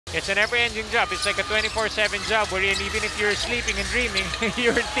It's a never-ending job. It's like a 24/7 job wherein even if you're sleeping and dreaming,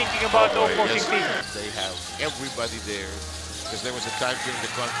 you're thinking about the opposing team. They have everybody there because there was a time during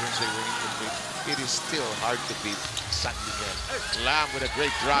the conference they were incomplete. It is still hard to beat San Miguel. Lam with a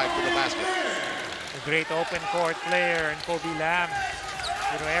great drive to the basket. A great open court player and Kobey Lam.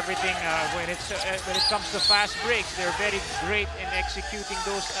 You know, everything when it comes to fast breaks, they're very great in executing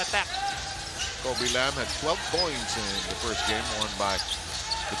those attacks. Kobey Lam had 12 points in the first game, won by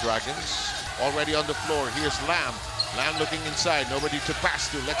the Dragons. Already on the floor, here's Lam. Lam looking inside, nobody to pass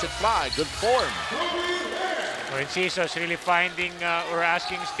to, lets it fly, good form. Enciso's really finding or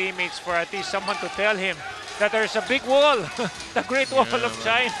asking his teammates for at least someone to tell him that there's a big wall. The Great Wall of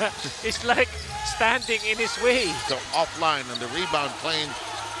China is like standing in his way. So offline on the rebound claimed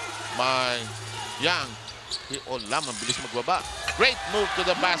by Yang. Lam ang bilis magbaba. Great move to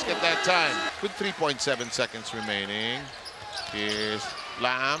the basket that time. With 3.7 seconds remaining. Here's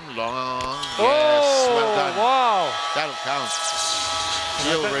Lam, long. Yes, well done. Wow. That'll count.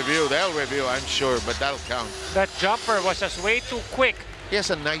 They'll review, I'm sure, but that'll count. That jumper was just way too quick. He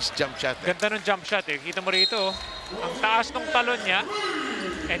has a nice jump shot there. Ganda ng jump shot eh. Kita mo rito, ang taas ng talon niya,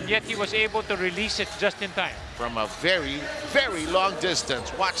 and yet he was able to release it just in time. From a very, very long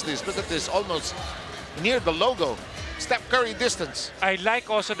distance. Watch this, look at this, almost near the logo. Steph Curry distance. I like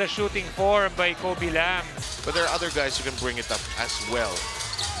also the shooting form by Kobey Lam. But there are other guys who can bring it up as well.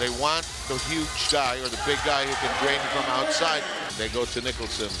 They want the huge guy or the big guy who can drain from outside. They go to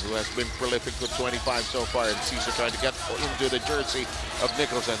Nicholson, who has been prolific with 25 so far, and Caesar trying to get into the jersey of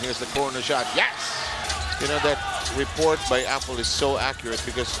Nicholson. Here's the corner shot. Yes! You know, that report by Apple is so accurate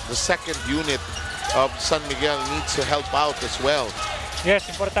because the second unit of San Miguel needs to help out as well. Yes,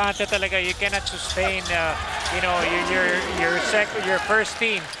 importante talaga. You cannot sustain, you know, your first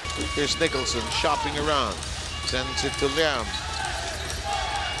team. Here's Nicholson shopping around. Sends it to Liam.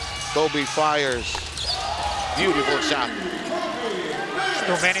 Kobey fires. Beautiful shot.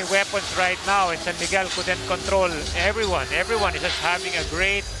 Too many weapons right now, and San Miguel couldn't control everyone. Everyone is just having a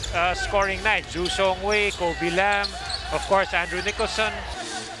great scoring night. Zhu Songwei, Kobey Lam, of course, Andrew Nicholson.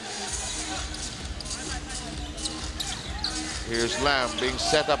 Here's Lam being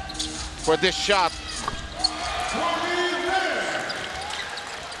set up for this shot.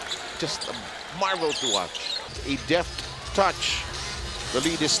 Just a marvel to watch. A deft touch. The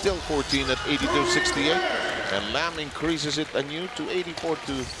lead is still 14 at 82-68. And Lam increases it anew to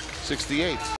 84-68.